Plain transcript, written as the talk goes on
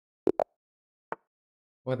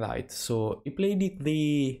Alright, so he played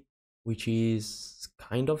d3, which is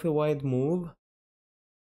kind of a wild move.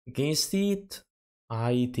 Against it,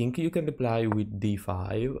 I think you can reply with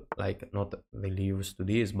d5, like not really used to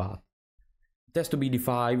this, but it has to be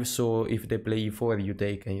d5, so if they play e4, you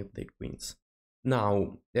take and you take queens.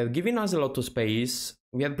 Now, they're giving us a lot of space.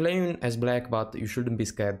 We are playing as black, but you shouldn't be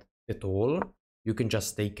scared at all. You can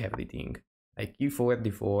just take everything, like e4,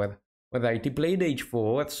 d4. Alright, he played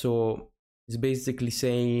h4, so it's basically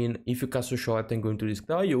saying if you castle short, I'm going to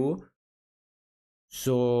destroy you.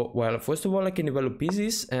 So, well, first of all, I can develop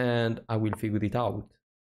pieces and I will figure it out.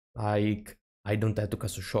 Like, I don't have to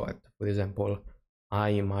castle short, for example.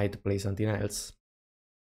 I might play something else.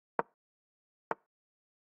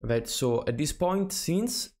 Right, so at this point,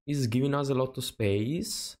 since it's giving us a lot of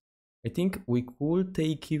space, I think we could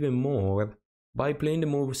take even more by playing the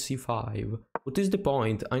move c5. What is the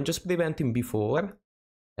point? I'm just preventing b4,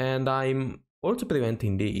 and I'm also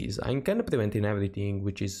preventing this. I'm kind of preventing everything,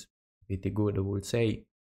 which is pretty good, I would say.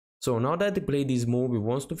 So now that he played this move, he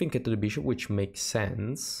wants to think at the bishop, which makes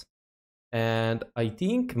sense. And I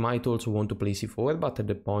think might also want to play c4, but at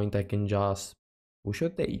the point I can just push or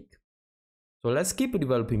take. So let's keep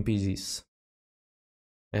developing pieces.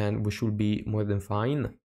 And we should be more than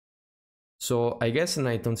fine. So I guess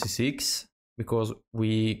knight on c6, because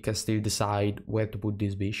we can still decide where to put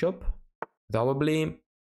this bishop. Probably,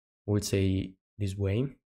 we'll say this way.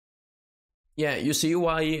 Yeah, you see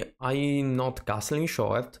why I'm not castling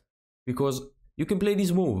short, because you can play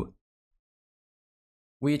this move,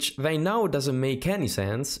 which right now doesn't make any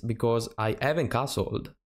sense because I haven't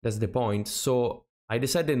castled. That's the point. So I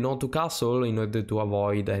decided not to castle in order to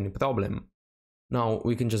avoid any problem. Now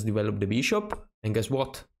we can just develop the bishop, and guess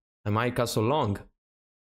what? I might castle long.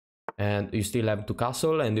 And you still have to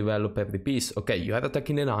castle and develop every piece. Okay, you are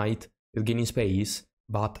attacking the knight, you're gaining space,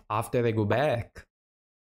 but after I go back,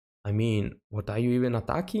 I mean, what are you even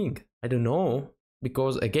attacking? I don't know,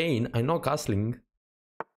 because again, I'm not castling.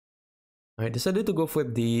 I decided to go for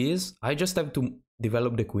this. I just have to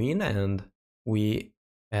develop the queen and we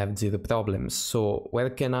have zero problems. So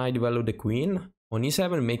where can I develop the queen? On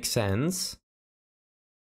e7 makes sense.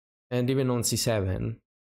 And even on c7.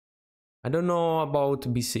 I don't know about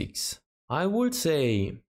b6. I would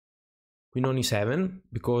say queen on e7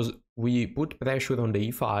 because we put pressure on the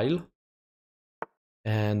e file.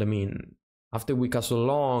 And I mean, after we castle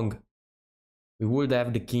long, we would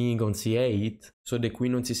have the king on c8, so the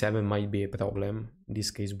queen on c7 might be a problem. In this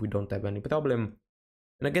case, we don't have any problem.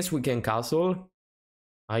 And I guess we can castle.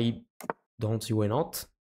 I don't see why not.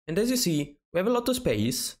 And as you see, we have a lot of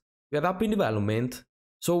space. We are up in development,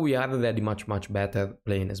 so we are already much better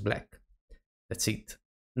playing as black. That's it.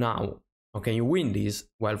 Now, how can you win this?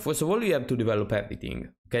 Well, first of all, you have to develop everything.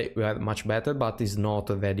 Okay, we are much better, but it's not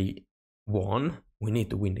already won. We need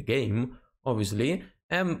to win the game, obviously.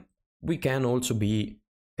 And we can also be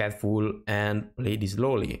careful and play this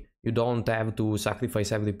slowly. You don't have to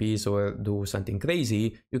sacrifice every piece or do something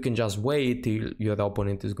crazy. You can just wait till your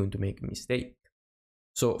opponent is going to make a mistake.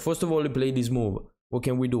 So first of all, you play this move. What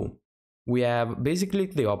can we do? We have basically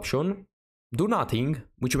the option, do nothing,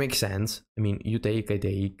 which makes sense. I mean, you take, I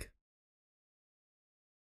take.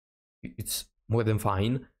 It's more than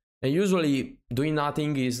fine. And usually doing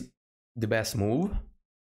nothing is the best move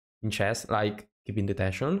in chess, like keeping the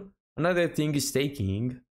tension. Another thing is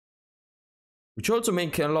taking, which also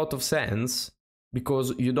makes a lot of sense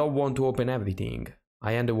because you don't want to open everything.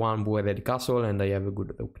 I am the one who already castle and I have a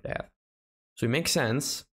good rook there. So it makes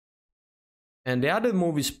sense. And the other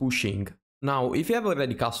move is pushing. Now, if you have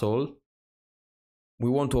already castle, we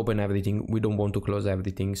want to open everything. We don't want to close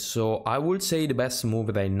everything. So I would say the best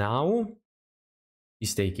move right now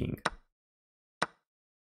is taking.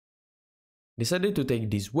 Decided to take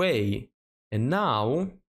this way. And now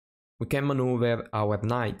we can maneuver our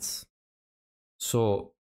knights.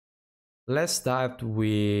 So let's start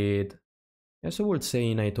with, yes, I would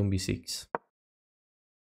say knight on b6.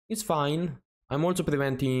 It's fine. I'm also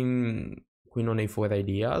preventing queen on a4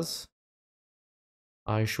 ideas.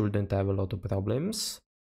 I shouldn't have a lot of problems.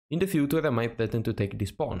 In the future, I might threaten to take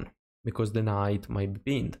this pawn because the knight might be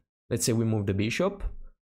pinned. Let's say we move the bishop.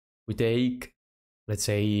 We take, let's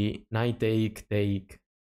say, knight take, take,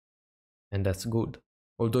 and that's good.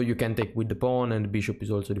 Although you can take with the pawn and the bishop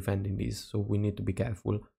is also defending this, so we need to be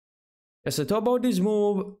careful. Yes, I thought about this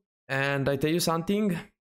move, and I tell you something,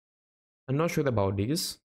 I'm not sure about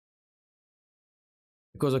this.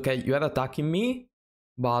 Because, okay, you are attacking me,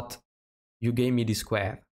 but you gave me the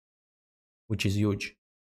square, which is huge.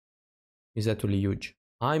 It's actually huge.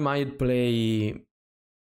 I might play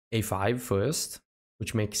a5 first,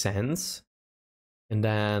 which makes sense. and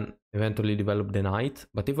then eventually develop the knight.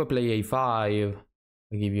 But if I play a5,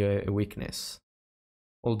 I give you a weakness.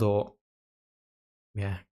 Although,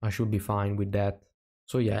 yeah, I should be fine with that.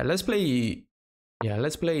 So yeah, let's play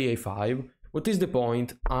a5. What is the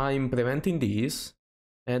point? I'm preventing this,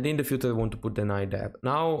 and in the future I want to put the knight there.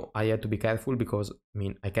 Now I have to be careful because, I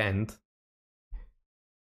mean, I can't.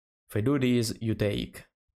 If I do this, you take.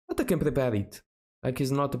 But I can prepare it. Like,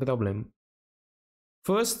 it's not a problem.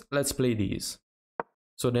 First, let's play this.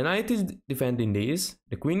 So the knight is defending this,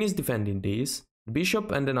 the queen is defending this, the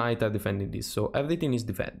bishop and the knight are defending this, so everything is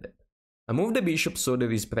defended. I move the bishop so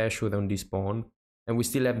there is pressure on this pawn, and we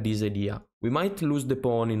still have this idea. We might lose the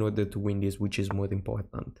pawn in order to win this, which is more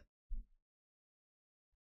important.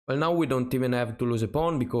 Well, now we don't even have to lose a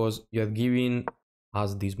pawn because you're giving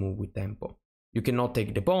us this move with tempo. You cannot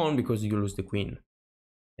take the pawn because you lose the queen.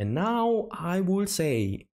 And now I will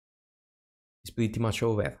say it's pretty much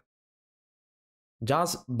over.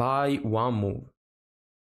 Just by one move.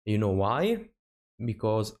 You know why?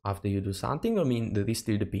 Because after you do something, I mean, there is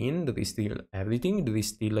still the pin, there is still everything, there is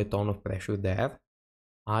still a ton of pressure there.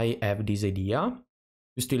 I have this idea.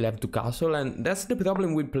 You still have to castle, and that's the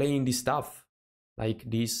problem with playing this stuff. Like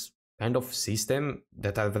this kind of system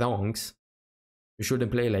that are wrongs. You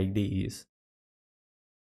shouldn't play like this.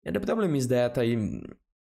 And the problem is that I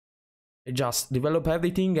just develop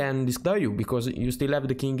everything and destroy you because you still have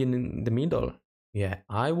the king in the middle. Yeah,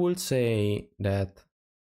 I would say that,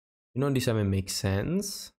 you know, d7 makes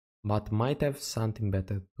sense, but might have something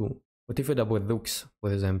better too. What if a double rooks,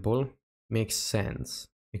 for example, makes sense?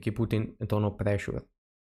 You keep putting a ton of pressure.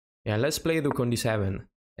 Yeah, let's play rook on d7.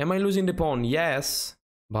 Am I losing the pawn? Yes,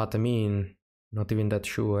 but I mean, not even that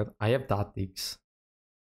sure. I have tactics.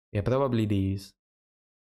 Yeah, probably this.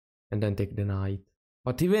 And then take the knight.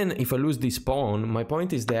 But even if I lose this pawn, my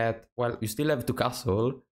point is that, well, you still have to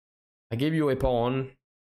castle. I gave you a pawn,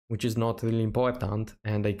 which is not really important,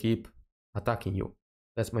 and I keep attacking you.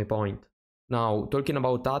 That's my point. Now, talking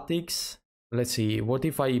about tactics, let's see, what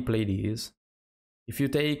if I play this? If you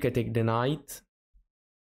take, I take the knight.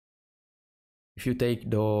 If you take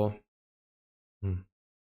the...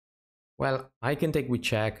 Well, I can take with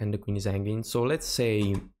check and the queen is hanging. So let's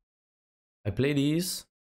say I play this.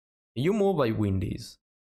 You move, I win this.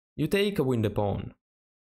 You take, I win the pawn.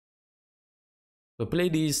 So play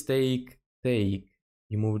this, take, take.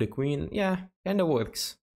 You move the queen. Yeah, kinda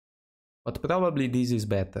works. But probably this is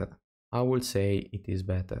better. I would say it is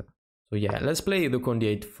better. So yeah, let's play rook on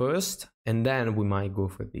d8 first, and then we might go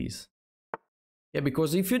for this. Yeah,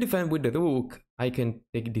 because if you defend with the rook, I can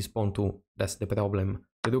take this pawn too. That's the problem.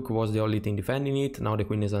 The rook was the only thing defending it. Now the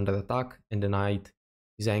queen is under attack, and the knight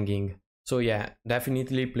is hanging. So yeah,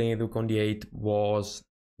 definitely playing rook on d8 was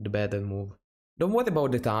the better move. Don't worry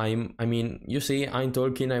about the time. I mean, you see, I'm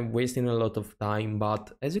talking, I'm wasting a lot of time,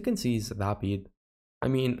 but as you can see, it's rapid. I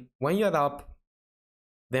mean, when you're up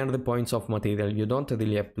 300 points of material, you don't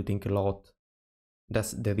really have to think a lot.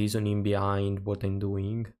 That's the reasoning behind what I'm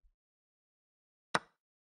doing.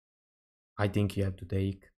 I think you have to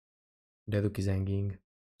take. The rook is hanging.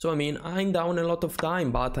 So, I mean, I'm down a lot of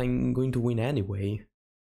time, but I'm going to win anyway.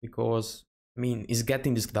 Because, I mean, he's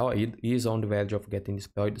getting destroyed. He is on the verge of getting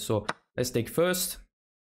destroyed. So, let's take first.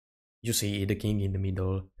 You see the king in the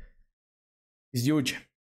middle. It's huge.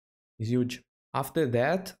 It's huge. After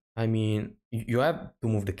that, I mean, you have to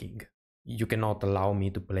move the king. You cannot allow me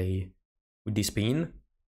to play with this pin.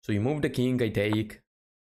 So you move the king, I take,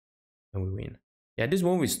 and we win. Yeah, this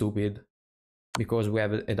move is stupid. Because we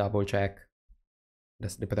have a double check.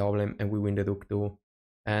 That's the problem. And we win the rook too.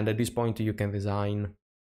 And at this point, you can resign.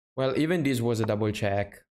 Well, even this was a double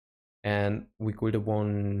check. And we could have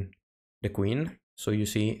won the queen. So you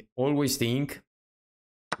see, always think.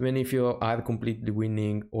 Even if you are completely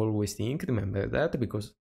winning, always think. Remember that,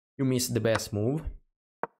 because you missed the best move.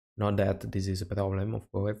 Not that this is a problem, of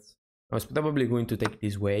course. I was probably going to take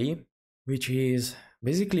this way, which is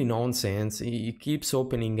basically nonsense. He keeps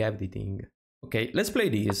opening everything. Okay, let's play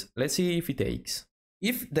this. Let's see if he takes.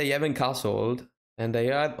 If they haven't castled and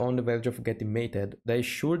they are on the verge of getting mated, they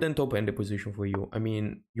shouldn't open the position for you. I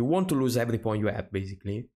mean, you want to lose every pawn you have,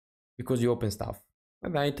 basically, because you open stuff.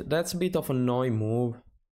 Alright, that's a bit of an annoying move.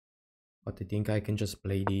 But I think I can just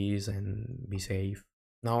play this and be safe.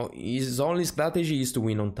 Now, his only strategy is to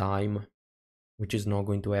win on time, which is not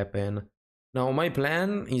going to happen. Now, my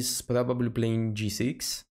plan is probably playing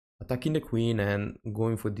g6, attacking the queen and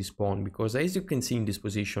going for this pawn, because as you can see in this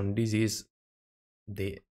position, this is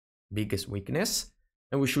the biggest weakness,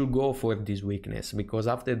 and we should go for this weakness, because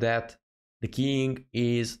after that, the king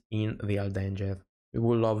is in real danger. We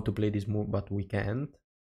would love to play this move, but we can't.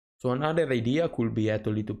 So another idea could be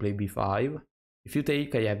actually to play b5, If you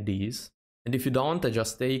take, I have these. And if you don't, I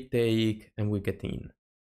just take, and we get in.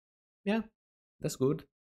 Yeah, that's good.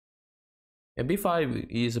 Yeah, b5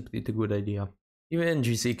 is a pretty good idea. Even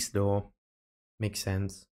g6 though makes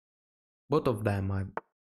sense. Both of them are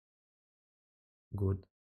good.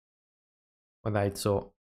 Alright,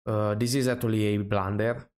 so this is actually a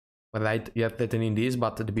blunder. Alright, you are threatening this,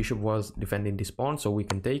 but the bishop was defending this pawn, so we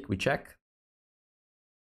can take, we check.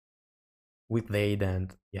 We trade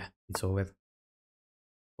and yeah, it's over.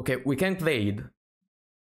 Okay, we can't trade.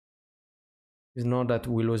 It's not that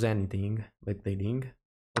we lose anything by trading.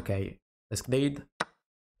 Okay, let's trade.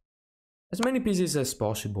 As many pieces as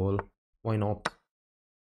possible. Why not?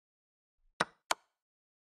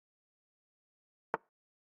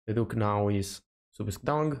 The rook now is super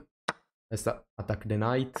strong. Let's attack the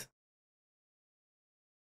knight.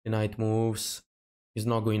 The knight moves. He's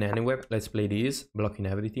not going anywhere. Let's play this, blocking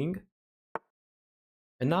everything.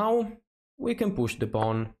 And now we can push the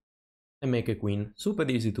pawn and make a queen. Super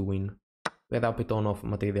easy to win. We have up a ton of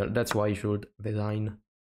material. That's why you should resign.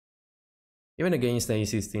 Even against a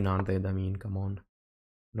 1600, I mean, come on.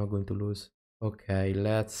 Not going to lose. Okay,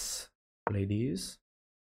 let's play this.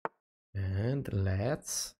 And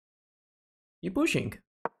let's keep pushing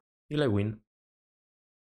till I win.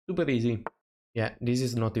 Super easy. Yeah, this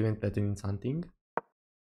is not even threatening something.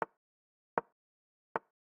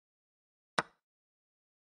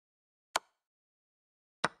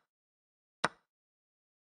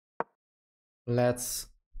 Let's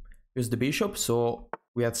use the bishop, so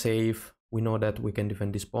we are safe. We know that we can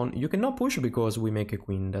defend this pawn. You cannot push because we make a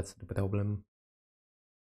queen, that's the problem.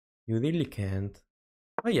 You really can't.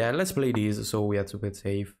 Oh yeah, let's play this, so we are super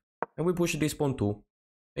safe. And we push this pawn too.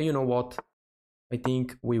 And you know what? I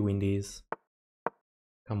think we win this.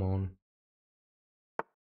 Come on.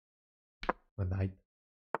 Alright.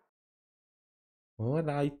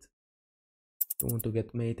 Alright. You want to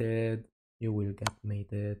get mated? You will get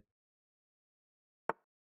mated.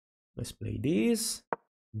 Let's play this.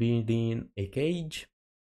 Building a cage.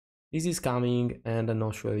 This is coming and I'm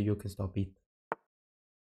not sure you can stop it.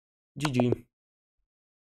 GG.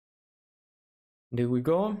 There we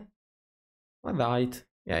go. Alright.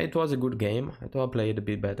 Yeah, it was a good game. I thought I played a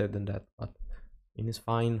bit better than that, but it is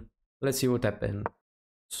fine. Let's see what happened.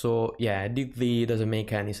 So yeah, d3 doesn't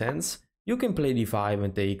make any sense. You can play d5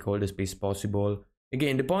 and take all the space possible.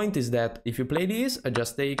 Again, the point is that if you play this, I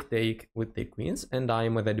just take with the queens, and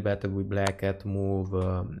I'm already better with black at move,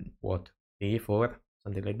 what, a4,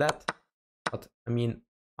 something like that. But, I mean,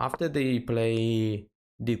 after they play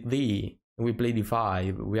d3 and we play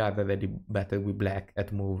d5, we are already better with black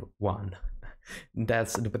at move 1.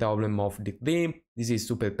 That's the problem of d3. This is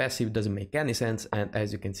super passive, doesn't make any sense, and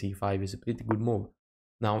as you can see, 5 is a pretty good move.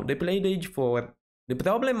 Now, they played h4. The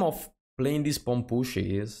problem of playing this pawn push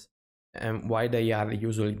is, and why they are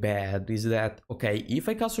usually bad, is that, okay, if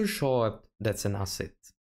I castle short, that's an asset.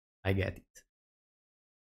 I get it.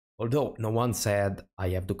 Although no one said I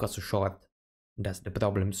have to castle short. That's the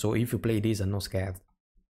problem. So if you play this, I'm not scared.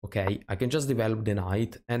 Okay, I can just develop the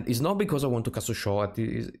knight. And it's not because I want to castle short.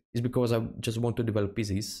 It's because I just want to develop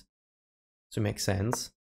pieces. So it makes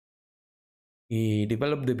sense. He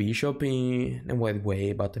developed the bishop in a weird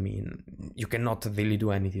way, but I mean, you cannot really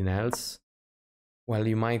do anything else. Well,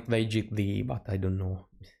 you might play g3, but I don't know.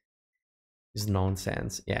 It's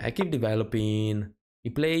nonsense. Yeah, I keep developing.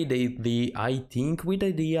 He played a3, I think, with the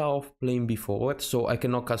idea of playing before, so I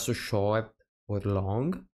cannot castle short or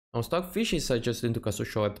long. Now, Stockfish is suggesting to castle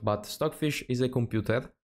short, but Stockfish is a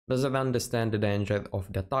computer, doesn't understand the danger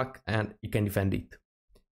of the attack, and he can defend it.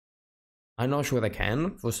 I'm not sure I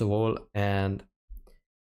can, first of all, and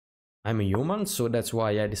I'm a human, so that's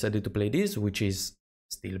why I decided to play this, which is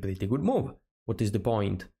still a pretty good move. What is the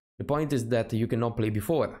point? The point is that you cannot play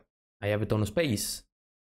before. I have a ton of space.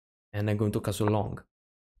 And I'm going to castle long.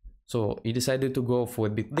 So he decided to go for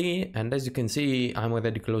b3. And as you can see, I'm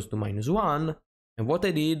already close to -1. And what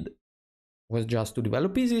I did was just to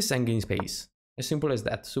develop pieces and gain space. As simple as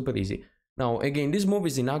that. Super easy. Now, again, this move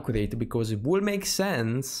is inaccurate because it would make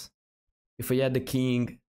sense if I had the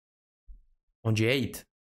king on g8.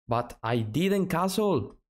 But I didn't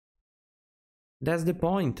castle. That's the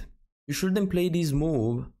point. You shouldn't play this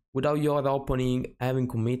move without your opponent having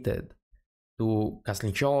committed to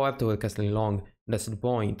castling short or castling long. That's the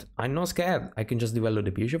point. I'm not scared. I can just develop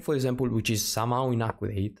the bishop, for example, which is somehow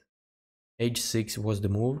inaccurate. h6 was the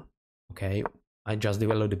move. Okay, I just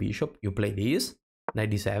developed the bishop. You play this. Knight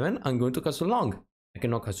d7. I'm going to castle long. I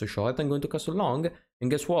cannot castle short. I'm going to castle long.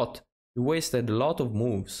 And guess what? You wasted a lot of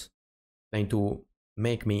moves trying to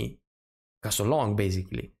make me castle long,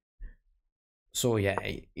 basically. So yeah,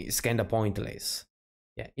 it's kind of pointless.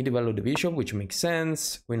 Yeah, he developed the bishop, which makes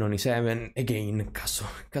sense. Queen on e7. Again,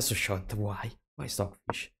 castle shot. Why? Why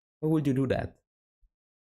Stockfish? Why would you do that?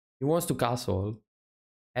 He wants to castle.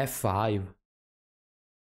 f5.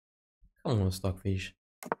 Come on, Stockfish.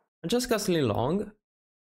 I'm just castling long.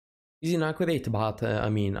 Is inaccurate, but I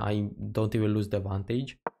mean, I don't even lose the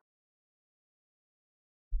advantage.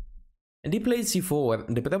 And he played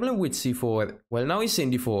c4. The problem with c4, well, now he's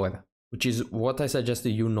saying d4, which is what I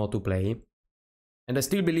suggested you not to play. And I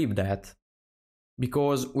still believe that,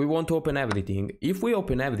 because we want to open everything. If we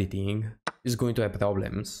open everything, it's going to have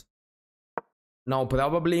problems. Now,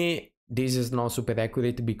 probably this is not super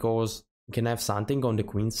accurate because you can have something on the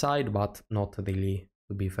queen side, but not really,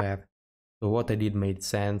 to be fair. So what I did made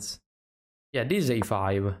sense. Yeah, this is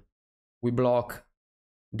a5. We block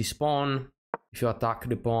this pawn. If you attack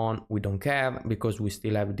the pawn, we don't care because we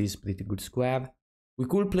still have this pretty good square. We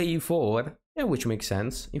could play e4, yeah, which makes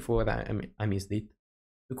sense. e4, I missed it.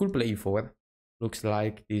 We could play e4. Looks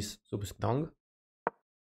like this super strong.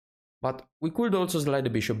 But we could also slide the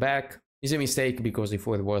bishop back. It's a mistake because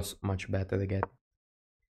e4 was much better again.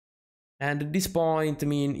 And at this point, I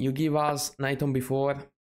mean, you give us knight on b4.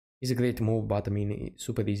 It's a great move, but I mean, it's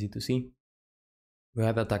super easy to see. We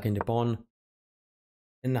are attacking the pawn.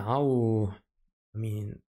 And now, I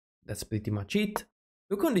mean, that's pretty much it.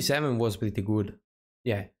 Rook on d7 was pretty good.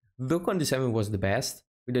 Yeah, rook on d7 was the best,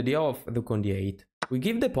 with the idea of rook on d8. We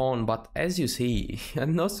give the pawn, but as you see,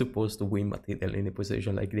 I'm not supposed to win material in a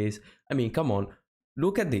position like this. I mean, come on,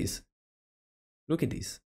 look at this. Look at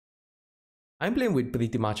this. I'm playing with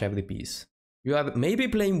pretty much every piece. You are maybe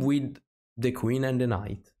playing with the queen and the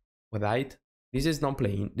knight, alright? This is not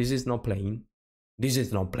playing, this is not playing, this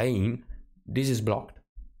is not playing, this is blocked.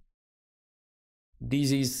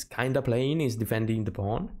 This is kinda playing, is defending the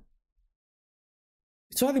pawn.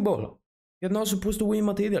 It's horrible. You're not supposed to win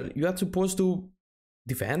material. You are supposed to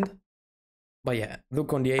defend. But yeah,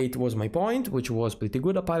 rook on d8 was my point, which was pretty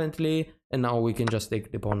good apparently. And now we can just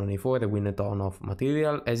take the pawn on a4 and win a ton of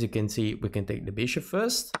material. As you can see, we can take the bishop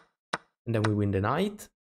first. And then we win the knight.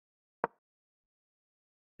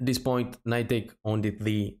 At this point, knight take on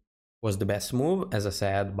d3 was the best move, as I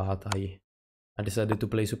said, but I decided to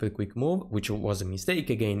play super quick move, which was a mistake.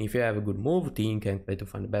 Again, if you have a good move, think and try to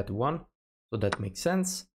find a better one. So that makes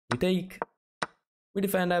sense. We take, we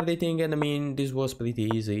defend everything, and I mean, this was pretty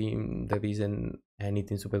easy. There isn't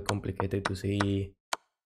anything super complicated to say.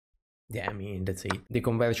 Yeah, I mean, that's it. The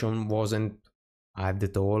conversion wasn't hard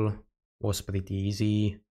at all. Was pretty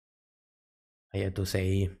easy. I had to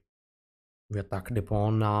say, we attack the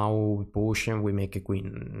pawn now, we push and we make a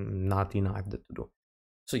queen. Nothing hard to do.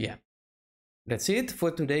 So yeah. That's it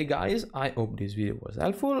for today, guys. I hope this video was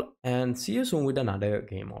helpful and see you soon with another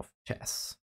game of chess.